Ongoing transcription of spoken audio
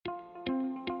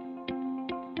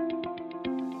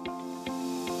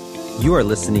You are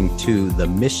listening to the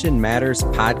Mission Matters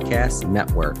Podcast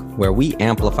Network, where we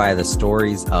amplify the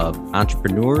stories of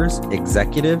entrepreneurs,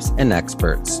 executives, and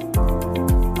experts.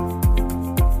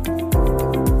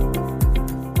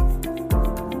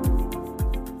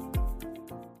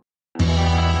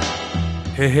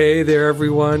 Hey there,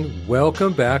 everyone.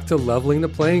 Welcome back to Leveling the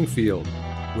Playing Field,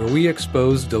 where we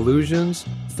expose delusions,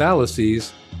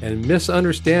 fallacies, and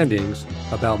misunderstandings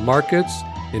about markets,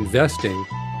 investing,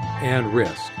 and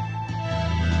risk.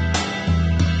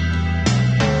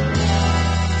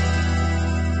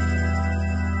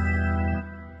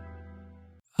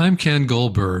 I'm Ken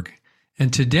Goldberg,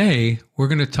 and today we're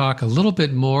going to talk a little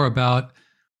bit more about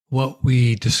what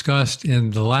we discussed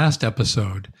in the last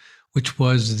episode, which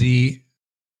was the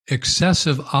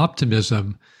excessive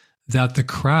optimism that the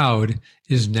crowd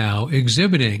is now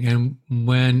exhibiting. And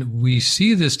when we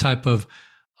see this type of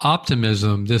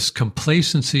optimism, this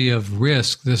complacency of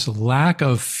risk, this lack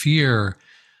of fear,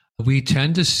 we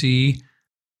tend to see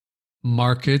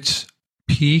markets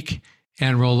peak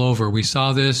and roll over. We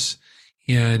saw this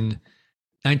in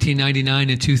 1999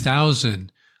 and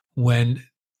 2000, when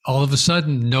all of a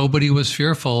sudden nobody was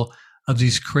fearful of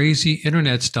these crazy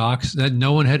internet stocks that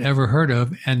no one had ever heard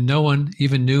of, and no one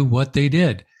even knew what they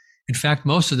did. In fact,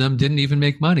 most of them didn't even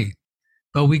make money.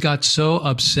 But we got so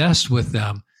obsessed with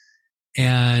them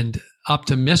and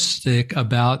optimistic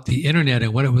about the internet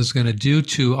and what it was going to do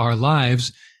to our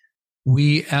lives,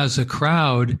 we as a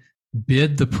crowd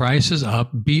bid the prices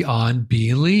up beyond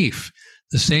belief.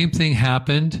 The same thing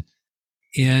happened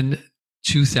in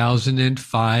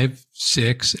 2005,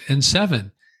 6, and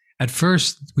 7. At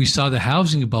first, we saw the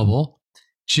housing bubble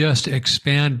just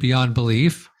expand beyond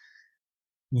belief.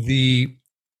 The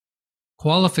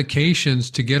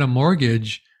qualifications to get a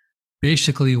mortgage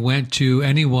basically went to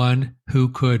anyone who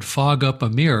could fog up a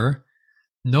mirror.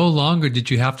 No longer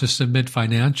did you have to submit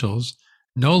financials.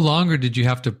 No longer did you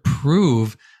have to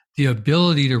prove the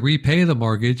ability to repay the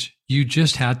mortgage. You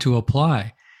just had to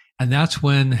apply. And that's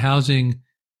when housing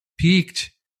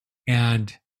peaked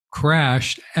and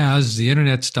crashed, as the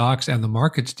internet stocks and the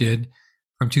markets did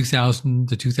from 2000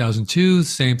 to 2002.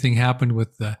 Same thing happened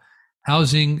with the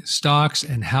housing stocks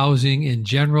and housing in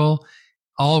general,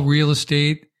 all real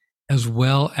estate, as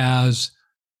well as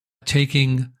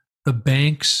taking the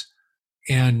banks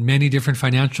and many different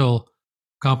financial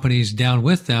companies down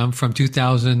with them from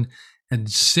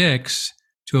 2006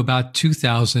 to about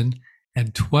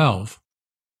 2012.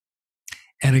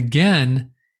 And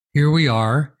again, here we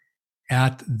are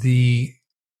at the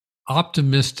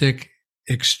optimistic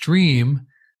extreme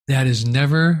that has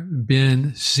never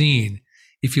been seen.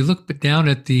 If you look down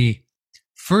at the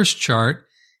first chart,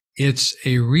 it's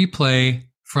a replay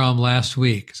from last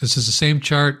week. So this is the same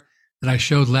chart that I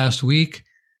showed last week,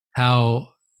 how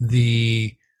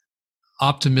the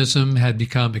optimism had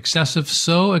become excessive,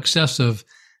 so excessive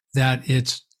that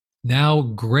it's now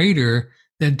greater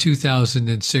than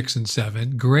 2006 and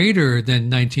 7, greater than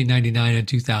 1999 and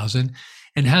 2000,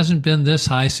 and hasn't been this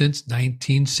high since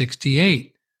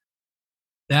 1968.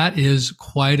 That is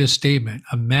quite a statement.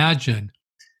 Imagine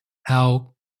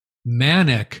how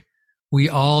manic we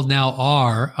all now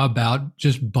are about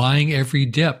just buying every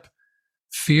dip.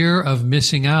 Fear of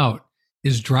missing out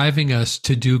is driving us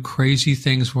to do crazy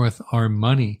things with our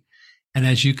money. And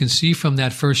as you can see from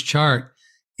that first chart,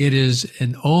 it is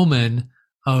an omen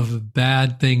of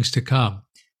bad things to come.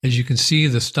 As you can see,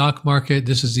 the stock market,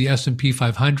 this is the S&P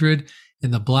 500 in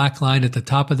the black line at the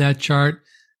top of that chart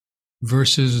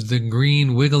versus the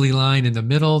green wiggly line in the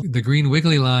middle. The green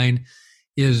wiggly line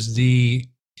is the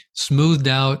smoothed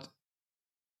out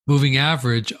moving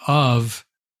average of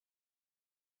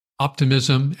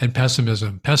optimism and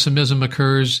pessimism. Pessimism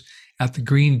occurs at the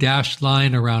green dashed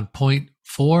line around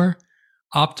 0.4.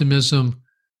 Optimism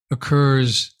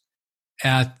occurs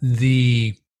at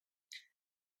the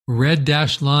red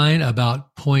dashed line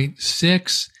about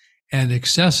 0.6, and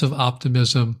excessive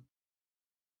optimism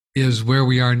is where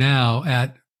we are now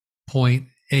at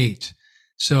 0.8.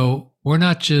 So we're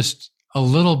not just a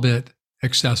little bit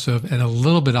excessive and a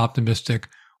little bit optimistic.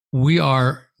 We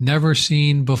are never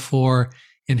seen before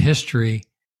in history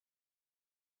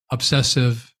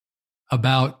obsessive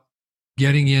about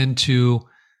getting into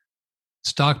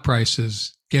stock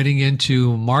prices, getting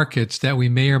into markets that we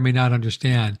may or may not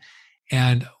understand,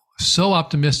 and so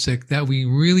optimistic that we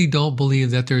really don't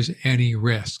believe that there's any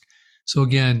risk. So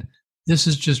again, this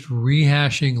is just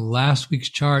rehashing last week's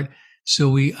chart so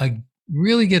we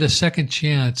really get a second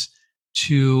chance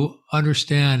to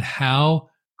understand how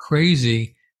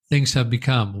crazy things have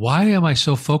become. Why am I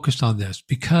so focused on this?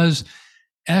 Because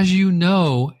as you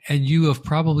know, and you have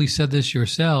probably said this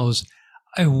yourselves,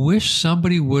 I wish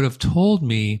somebody would have told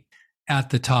me at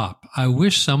the top. I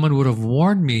wish someone would have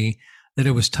warned me that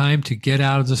it was time to get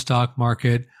out of the stock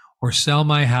market or sell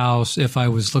my house if I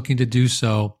was looking to do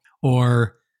so,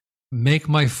 or make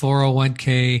my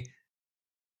 401k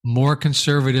more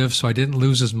conservative so I didn't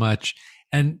lose as much.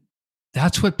 And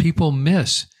that's what people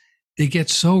miss. They get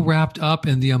so wrapped up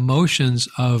in the emotions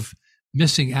of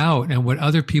missing out and what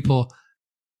other people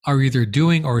are either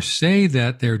doing or say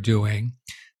that they're doing,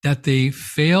 that they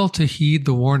fail to heed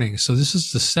the warning. So this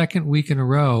is the second week in a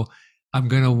row I'm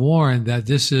going to warn that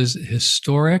this is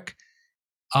historic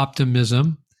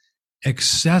optimism,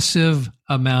 excessive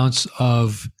amounts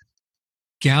of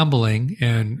gambling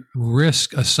and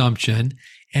risk assumption,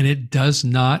 and it does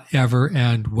not ever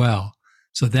end well.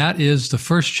 So that is the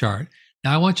first chart.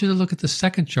 Now I want you to look at the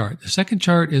second chart. The second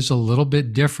chart is a little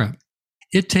bit different.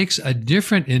 It takes a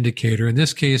different indicator. In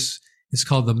this case, it's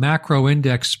called the macro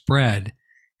index spread.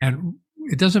 And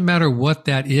it doesn't matter what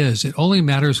that is. It only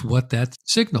matters what that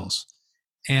signals.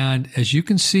 And as you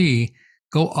can see,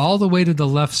 go all the way to the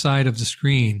left side of the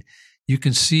screen. You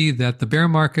can see that the bear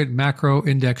market macro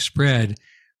index spread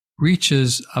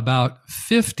reaches about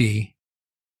 50,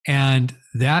 and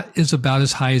that is about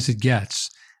as high as it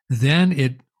gets. Then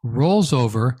it rolls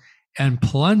over and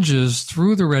plunges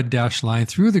through the red dashed line,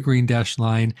 through the green dashed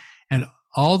line, and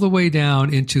all the way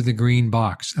down into the green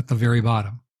box at the very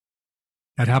bottom.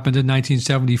 That happened in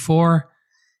 1974,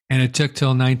 and it took till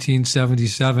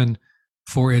 1977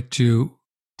 for it to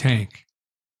tank.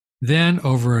 Then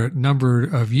over a number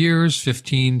of years,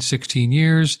 15, 16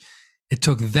 years, it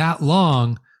took that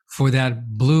long for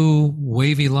that blue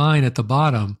wavy line at the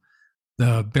bottom,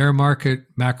 the bear market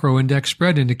macro index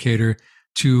spread indicator,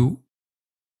 to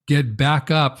get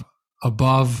back up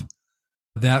above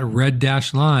that red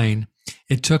dashed line.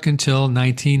 It took until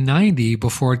 1990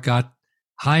 before it got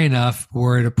high enough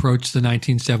where it approached the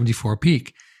 1974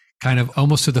 peak, kind of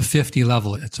almost to the 50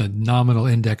 level. It's a nominal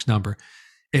index number.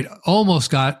 It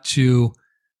almost got to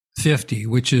 50,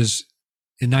 which is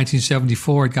in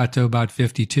 1974, it got to about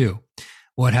 52.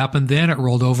 What happened then? It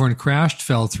rolled over and crashed,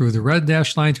 fell through the red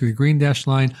dashed line, through the green dashed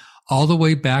line, all the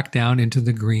way back down into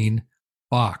the green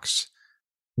box.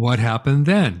 What happened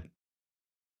then?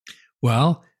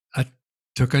 Well, it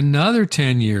took another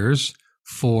 10 years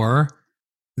for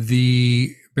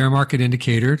the bear market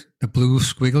indicator, the blue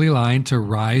squiggly line, to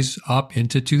rise up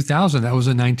into 2000. That was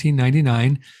a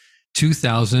 1999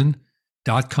 2000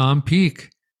 dot-com peak,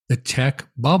 the tech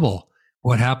bubble.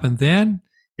 What happened then?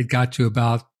 It got to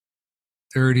about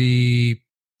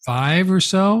 35 or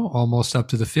so, almost up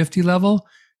to the 50 level,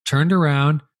 turned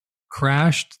around,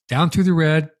 crashed down through the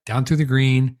red, down through the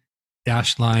green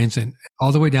dashed lines, and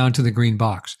all the way down to the green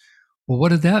box. Well, what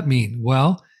did that mean?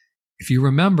 Well, if you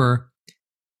remember,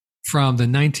 from the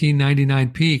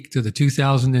 1999 peak to the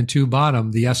 2002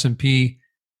 bottom, the S&P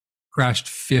crashed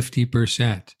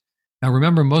 50%. Now,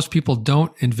 remember, most people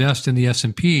don't invest in the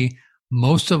S&P.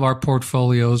 Most of our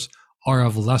portfolios are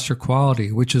of lesser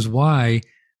quality, which is why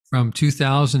from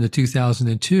 2000 to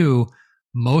 2002,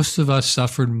 most of us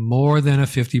suffered more than a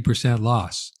 50%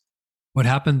 loss. What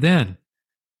happened then?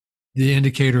 The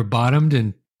indicator bottomed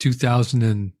in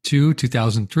 2002,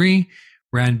 2003,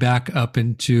 ran back up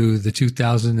into the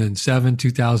 2007,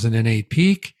 2008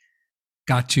 peak,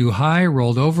 got too high,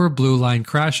 rolled over, blue line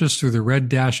crashes through the red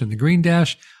dash and the green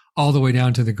dash, all the way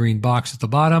down to the green box at the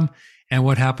bottom. And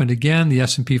what happened again? The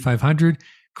S&P 500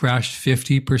 crashed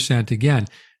 50% again.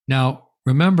 Now,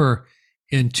 remember,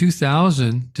 in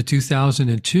 2000 to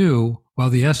 2002, while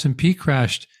the S&P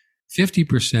crashed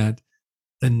 50%,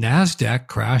 the NASDAQ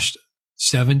crashed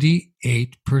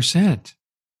 78%.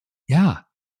 Yeah,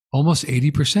 almost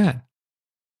 80%.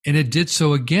 And it did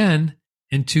so again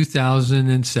in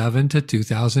 2007 to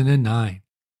 2009.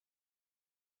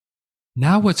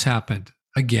 Now what's happened?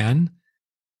 Again,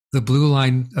 the blue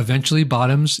line eventually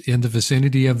bottoms in the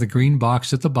vicinity of the green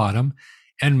box at the bottom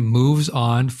and moves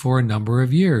on for a number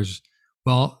of years.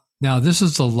 Well, now this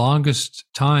is the longest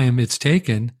time it's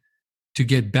taken to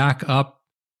get back up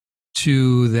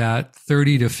to that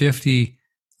 30 to 50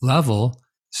 level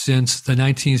since the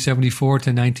 1974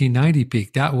 to 1990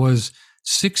 peak. That was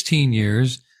 16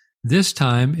 years. This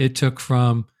time it took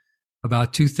from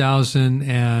about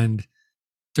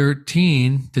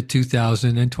 2013 to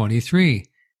 2023,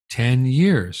 10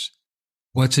 years.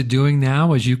 What's it doing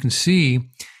now? As you can see,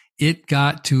 it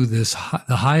got to the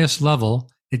highest level.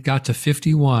 It got to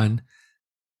 51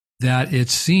 that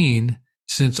it's seen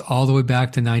since all the way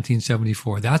back to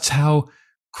 1974. That's how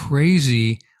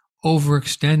crazy,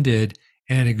 overextended,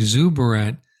 and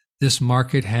exuberant this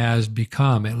market has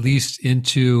become, at least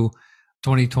into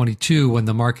 2022 when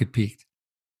the market peaked.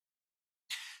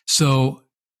 So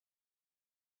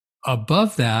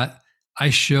above that, I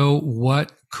show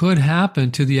what could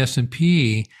happen to the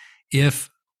S&P if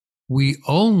we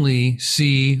only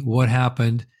see what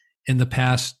happened in the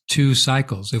past two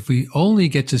cycles. If we only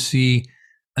get to see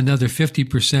another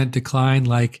 50% decline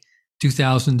like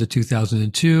 2000 to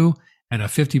 2002 and a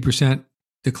 50%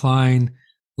 decline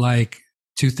like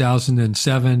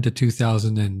 2007 to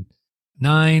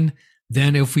 2009,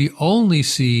 then if we only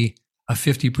see a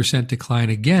 50% decline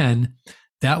again,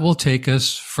 that will take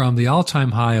us from the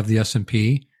all-time high of the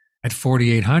S&P at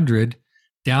 4,800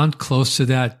 down close to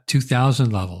that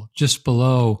 2000 level, just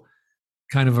below,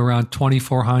 kind of around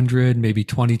 2,400, maybe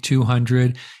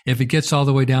 2,200. If it gets all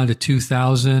the way down to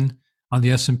 2,000 on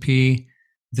the S&P,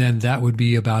 then that would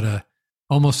be about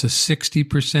almost a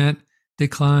 60%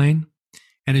 decline.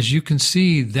 And as you can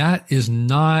see, that is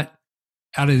not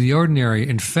out of the ordinary.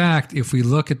 In fact, if we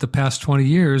look at the past 20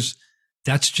 years,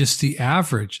 that's just the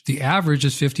average. The average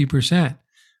is 50%.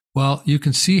 Well, you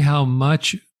can see how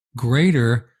much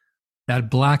greater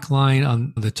that black line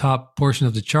on the top portion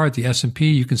of the chart, the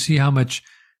S&P, you can see how much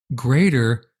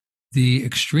greater the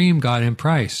extreme got in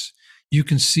price. You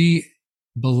can see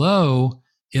below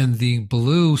in the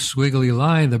blue squiggly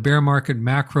line, the bear market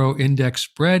macro index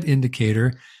spread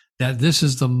indicator, that this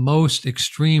is the most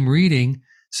extreme reading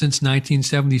since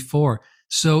 1974.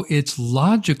 So it's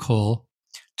logical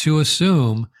to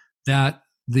assume that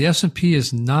the S&P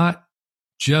is not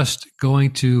just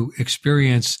going to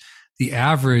experience the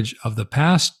average of the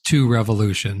past two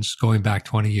revolutions going back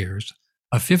 20 years,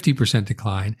 a 50%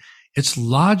 decline. It's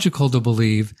logical to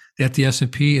believe that the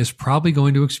S&P is probably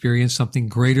going to experience something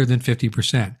greater than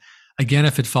 50%. Again,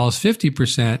 if it falls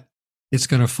 50%, it's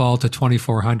going to fall to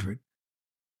 2,400.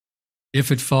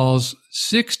 If it falls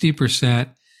 60%,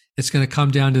 it's going to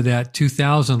come down to that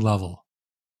 2,000 level.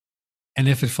 And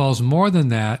if it falls more than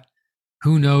that,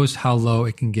 who knows how low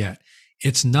it can get.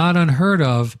 It's not unheard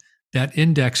of that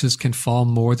indexes can fall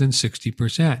more than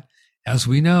 60%. As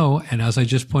we know, and as I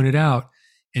just pointed out,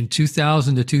 in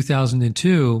 2000 to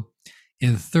 2002,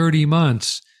 in 30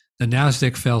 months, the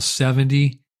NASDAQ fell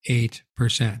 78%.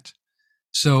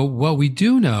 So what we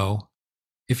do know,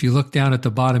 if you look down at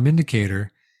the bottom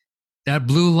indicator, that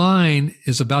blue line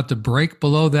is about to break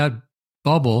below that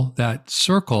bubble, that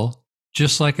circle,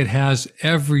 just like it has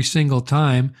every single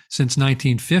time since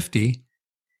 1950,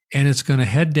 and it's going to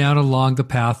head down along the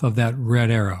path of that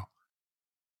red arrow.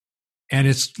 And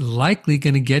it's likely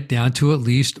going to get down to at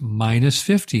least minus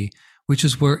 50, which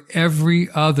is where every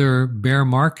other bear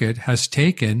market has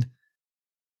taken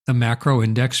the macro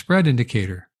index spread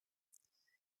indicator.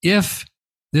 If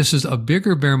this is a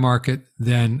bigger bear market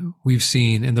than we've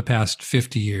seen in the past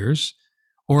 50 years,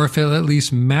 or if it at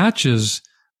least matches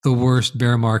the worst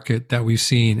bear market that we've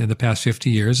seen in the past 50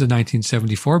 years, the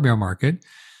 1974 bear market,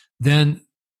 then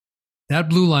that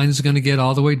blue line is going to get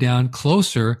all the way down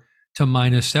closer to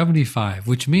minus 75,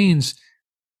 which means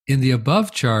in the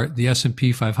above chart, the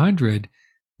S&P 500,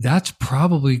 that's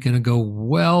probably going to go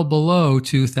well below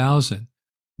 2,000.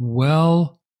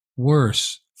 Well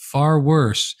worse, far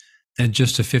worse than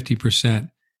just a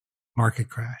 50% market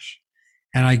crash.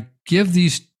 And I give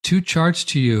these two charts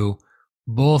to you,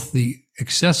 both the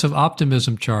excessive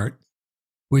optimism chart,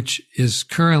 which is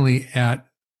currently at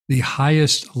the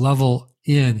highest level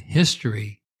in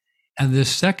history, and this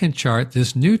second chart,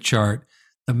 this new chart,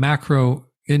 the macro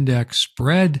index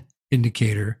spread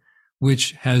indicator,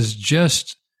 which has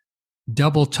just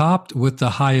double topped with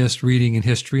the highest reading in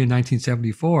history in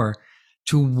 1974,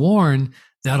 to warn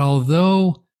that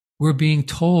although we're being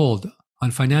told on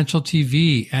financial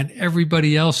TV and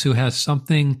everybody else who has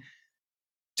something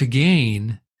to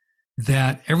gain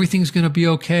that everything's going to be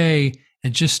okay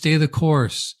and just stay the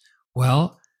course,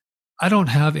 well, I don't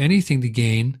have anything to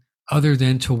gain other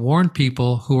than to warn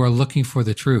people who are looking for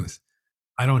the truth.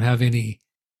 I don't have any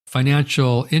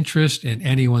financial interest in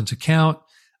anyone's account.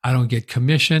 I don't get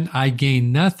commission. I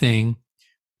gain nothing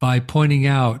by pointing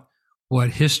out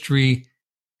what history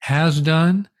has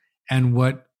done and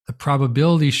what the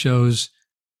probability shows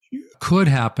could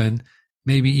happen,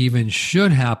 maybe even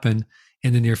should happen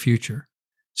in the near future.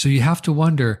 So you have to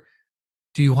wonder,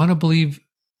 do you want to believe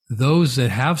those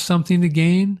that have something to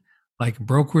gain, like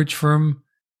brokerage firm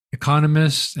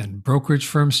economists and brokerage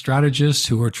firm strategists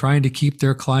who are trying to keep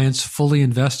their clients fully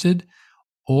invested,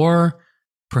 or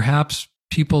perhaps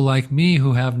people like me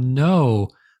who have no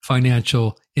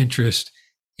financial interest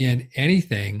in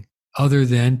anything other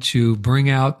than to bring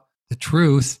out the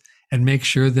truth and make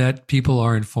sure that people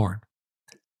are informed?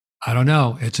 I don't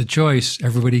know. It's a choice.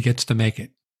 Everybody gets to make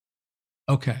it.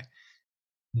 Okay.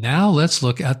 Now let's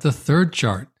look at the third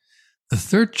chart. The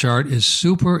third chart is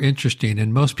super interesting,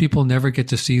 and most people never get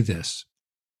to see this.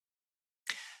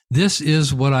 This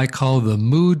is what I call the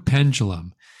mood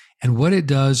pendulum. And what it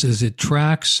does is it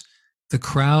tracks the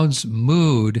crowd's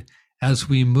mood as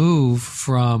we move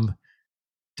from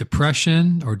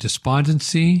depression or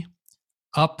despondency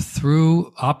up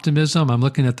through optimism. I'm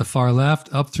looking at the far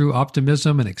left, up through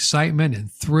optimism and excitement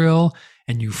and thrill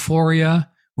and euphoria,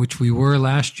 which we were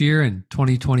last year in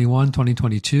 2021,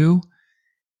 2022,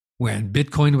 when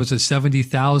Bitcoin was at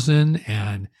 70,000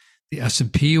 and the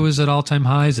S&P was at all-time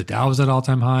highs, the Dow was at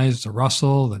all-time highs, the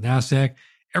Russell, the NASDAQ,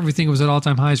 everything was at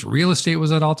all-time highs. Real estate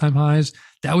was at all-time highs.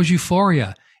 That was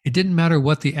euphoria. It didn't matter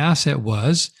what the asset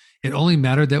was. It only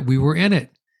mattered that we were in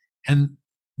it. And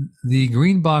the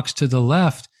green box to the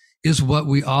left is what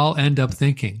we all end up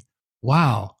thinking.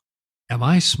 Wow, am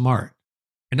I smart?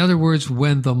 In other words,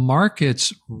 when the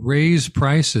markets raise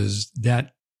prices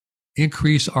that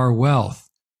increase our wealth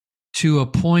to a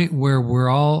point where we're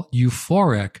all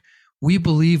euphoric, we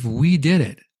believe we did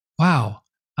it. Wow,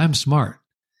 I'm smart.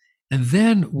 And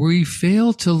then we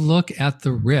fail to look at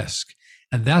the risk.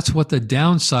 And that's what the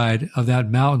downside of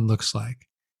that mountain looks like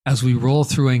as we roll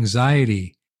through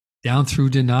anxiety, down through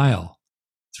denial,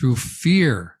 through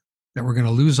fear that we're going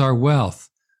to lose our wealth,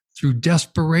 through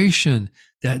desperation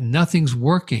that nothing's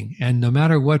working. And no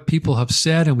matter what people have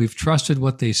said and we've trusted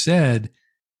what they said,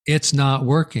 it's not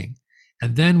working.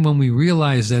 And then when we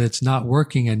realize that it's not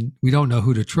working and we don't know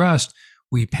who to trust,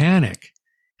 we panic.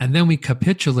 And then we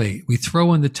capitulate. We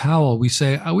throw in the towel. We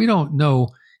say, oh, we don't know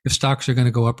if stocks are going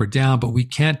to go up or down, but we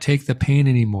can't take the pain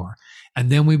anymore.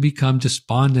 And then we become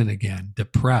despondent again,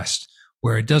 depressed,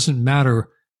 where it doesn't matter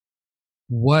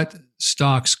what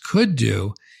stocks could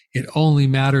do. It only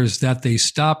matters that they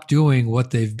stop doing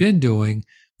what they've been doing,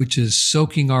 which is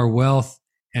soaking our wealth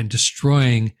and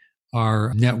destroying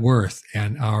our net worth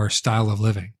and our style of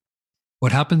living.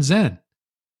 What happens then?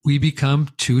 We become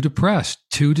too depressed,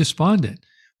 too despondent.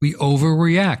 We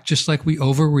overreact, just like we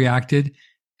overreacted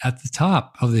at the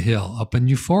top of the hill, up in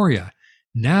euphoria.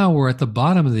 Now we're at the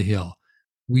bottom of the hill.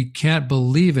 We can't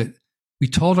believe it. We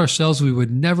told ourselves we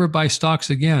would never buy stocks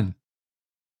again.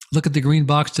 Look at the green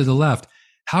box to the left.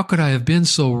 How could I have been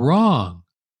so wrong?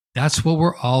 That's what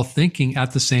we're all thinking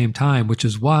at the same time, which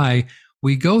is why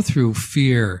we go through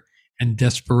fear and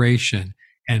desperation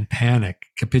and panic,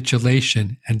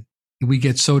 capitulation, and we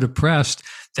get so depressed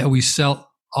that we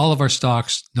sell all of our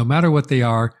stocks, no matter what they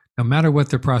are, no matter what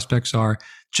their prospects are,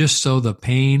 just so the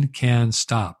pain can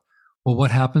stop. Well, what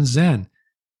happens then?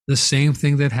 The same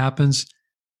thing that happens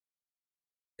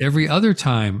every other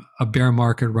time a bear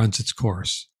market runs its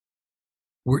course.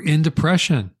 We're in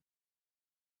depression.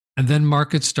 And then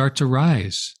markets start to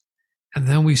rise. And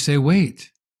then we say, wait,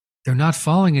 they're not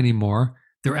falling anymore.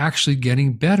 They're actually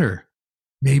getting better.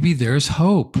 Maybe there's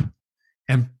hope.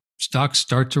 And stocks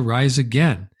start to rise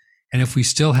again. And if we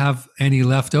still have any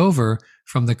left over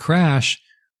from the crash,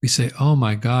 we say, oh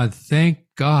my God, thank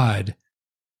God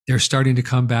they're starting to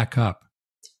come back up.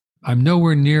 I'm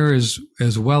nowhere near as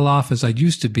well off as I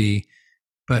used to be,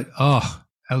 but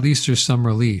at least there's some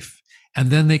relief.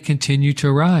 And then they continue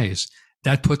to rise.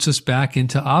 That puts us back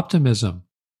into optimism.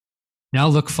 Now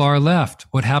look far left.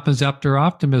 What happens after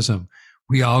optimism?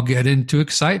 We all get into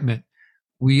excitement.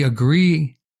 We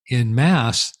agree in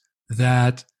mass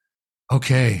that,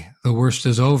 okay, the worst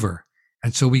is over.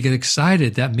 And so we get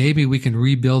excited that maybe we can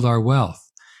rebuild our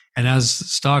wealth. And as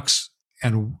stocks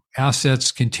and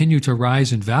assets continue to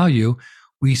rise in value,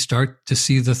 we start to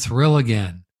see the thrill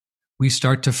again. We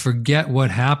start to forget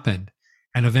what happened.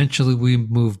 And eventually we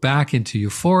move back into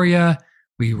euphoria.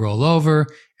 We roll over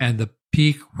and the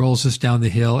peak rolls us down the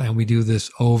hill, and we do this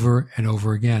over and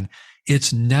over again.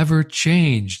 It's never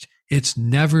changed. It's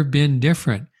never been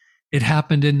different. It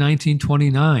happened in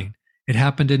 1929. It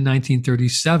happened in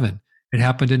 1937. It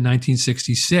happened in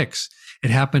 1966.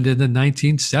 It happened in the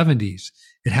 1970s.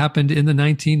 It happened in the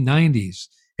 1990s.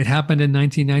 It happened in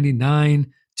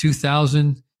 1999,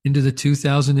 2000, into the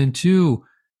 2002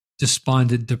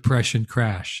 despondent depression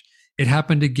crash. It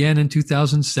happened again in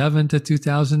 2007 to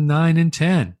 2009 and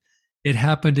 10. It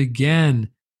happened again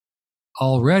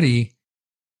already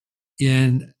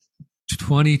in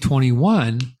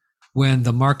 2021 when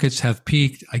the markets have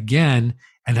peaked again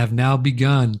and have now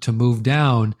begun to move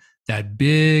down that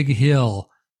big hill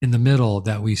in the middle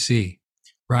that we see,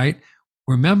 right?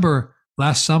 Remember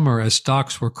last summer, as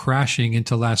stocks were crashing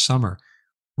into last summer,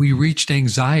 we reached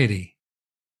anxiety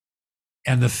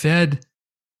and the Fed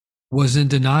was in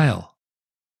denial.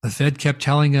 The Fed kept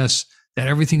telling us that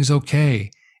everything's okay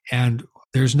and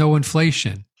there's no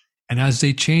inflation. And as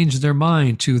they changed their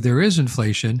mind to there is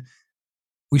inflation,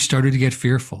 we started to get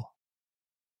fearful.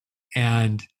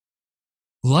 And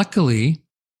luckily,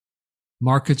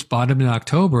 markets bottomed in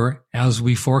October as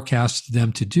we forecasted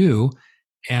them to do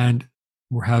and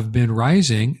have been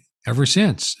rising ever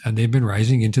since. And they've been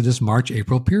rising into this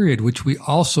March-April period, which we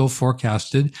also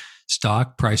forecasted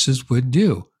stock prices would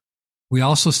do. We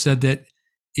also said that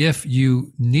if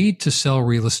you need to sell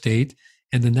real estate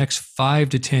in the next 5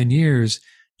 to 10 years,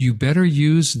 you better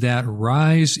use that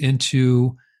rise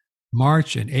into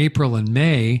March and April and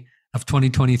May of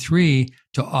 2023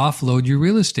 to offload your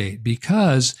real estate,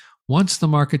 because once the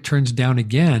market turns down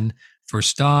again for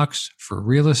stocks, for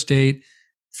real estate,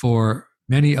 for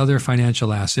many other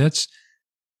financial assets,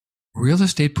 real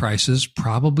estate prices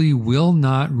probably will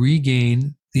not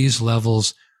regain these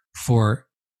levels for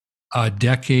a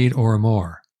decade or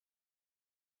more.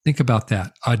 Think about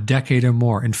that, a decade or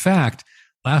more. In fact,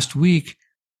 last week,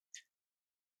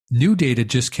 new data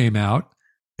just came out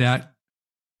that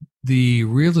the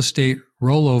real estate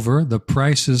rollover, the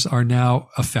prices are now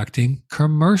affecting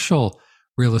commercial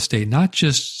real estate, not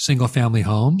just single family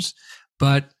homes,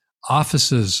 but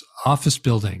offices, office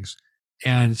buildings.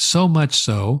 And so much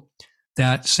so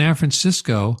that San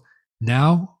Francisco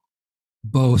now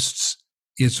boasts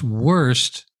its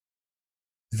worst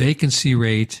vacancy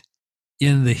rate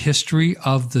in the history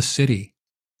of the city.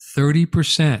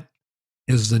 30%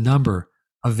 is the number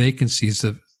of vacancies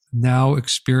that now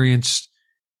experienced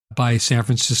by San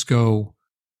Francisco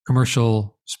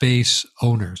commercial space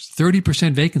owners.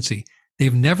 30% vacancy.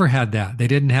 They've never had that. They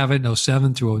didn't have it in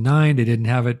 07 through 09. They didn't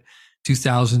have it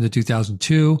 2000 to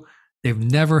 2002. They've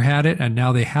never had it, and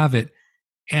now they have it.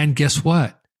 And guess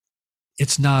what?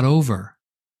 It's not over.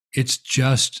 It's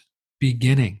just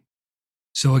beginning.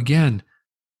 So again,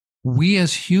 we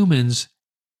as humans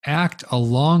act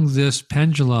along this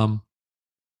pendulum,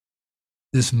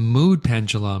 this mood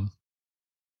pendulum,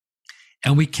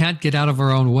 and we can't get out of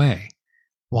our own way.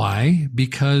 Why?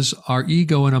 Because our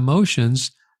ego and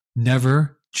emotions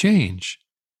never change.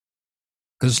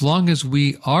 As long as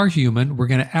we are human, we're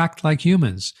going to act like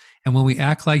humans. And when we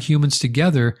act like humans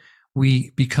together,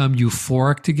 we become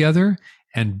euphoric together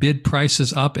and bid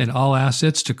prices up in all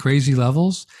assets to crazy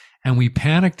levels. And we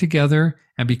panic together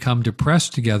and become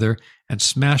depressed together and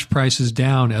smash prices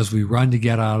down as we run to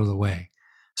get out of the way.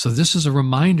 So this is a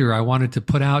reminder I wanted to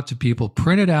put out to people.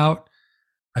 Print it out.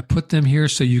 I put them here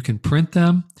so you can print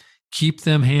them, keep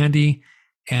them handy,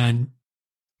 and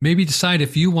maybe decide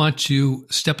if you want to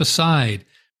step aside,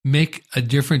 make a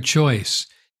different choice,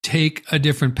 take a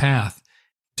different path.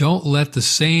 Don't let the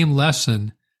same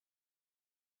lesson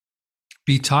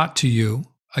be taught to you.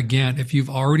 Again, if you've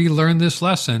already learned this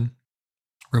lesson,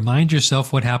 remind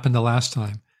yourself what happened the last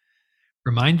time.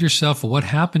 Remind yourself of what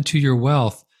happened to your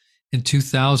wealth in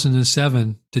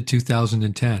 2007 to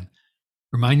 2010.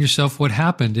 Remind yourself what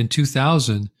happened in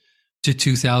 2000 to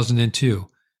 2002.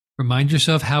 Remind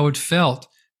yourself how it felt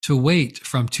to wait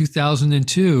from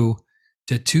 2002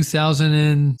 to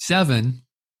 2007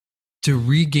 to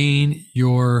regain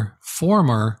your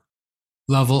former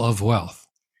level of wealth.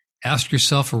 Ask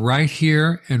yourself right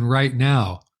here and right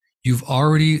now, you've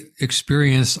already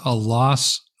experienced a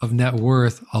loss of net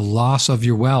worth, a loss of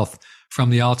your wealth from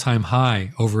the all-time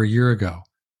high over a year ago.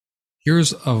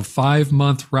 Here's a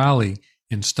 5-month rally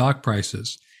in stock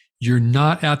prices. You're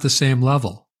not at the same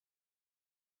level.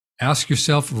 Ask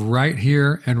yourself right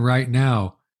here and right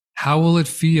now, how will it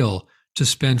feel to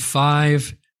spend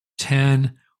 5,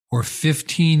 10, or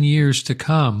 15 years to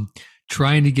come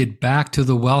trying to get back to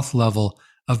the wealth level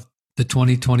of the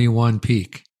 2021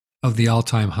 peak of the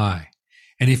all-time high?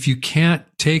 And if you can't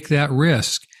take that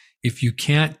risk, if you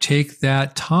can't take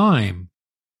that time,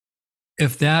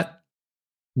 if that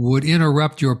would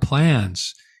interrupt your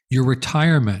plans, your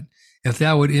retirement, if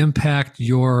that would impact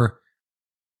your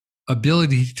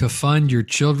ability to fund your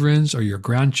children's or your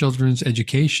grandchildren's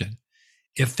education,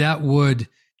 if that would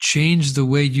change the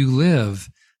way you live,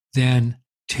 then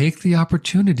take the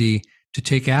opportunity to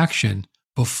take action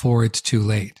before it's too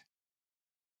late.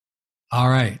 All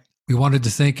right. We wanted to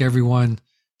thank everyone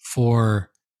for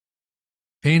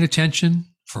paying attention,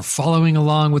 for following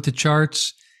along with the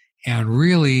charts, and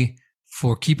really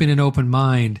for keeping an open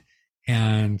mind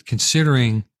and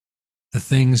considering the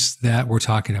things that we're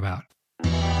talking about.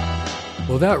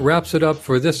 Well, that wraps it up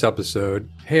for this episode.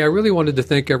 Hey, I really wanted to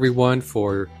thank everyone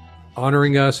for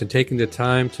honoring us and taking the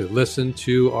time to listen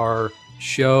to our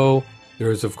show.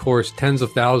 There's, of course, tens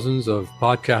of thousands of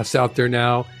podcasts out there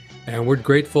now, and we're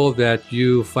grateful that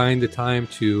you find the time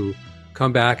to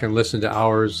come back and listen to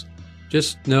ours.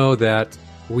 Just know that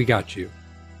we got you.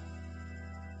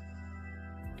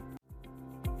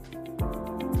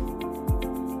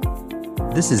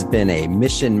 This has been a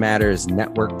Mission Matters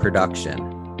Network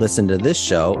production. Listen to this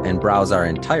show and browse our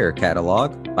entire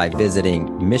catalog by visiting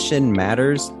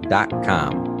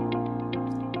missionmatters.com.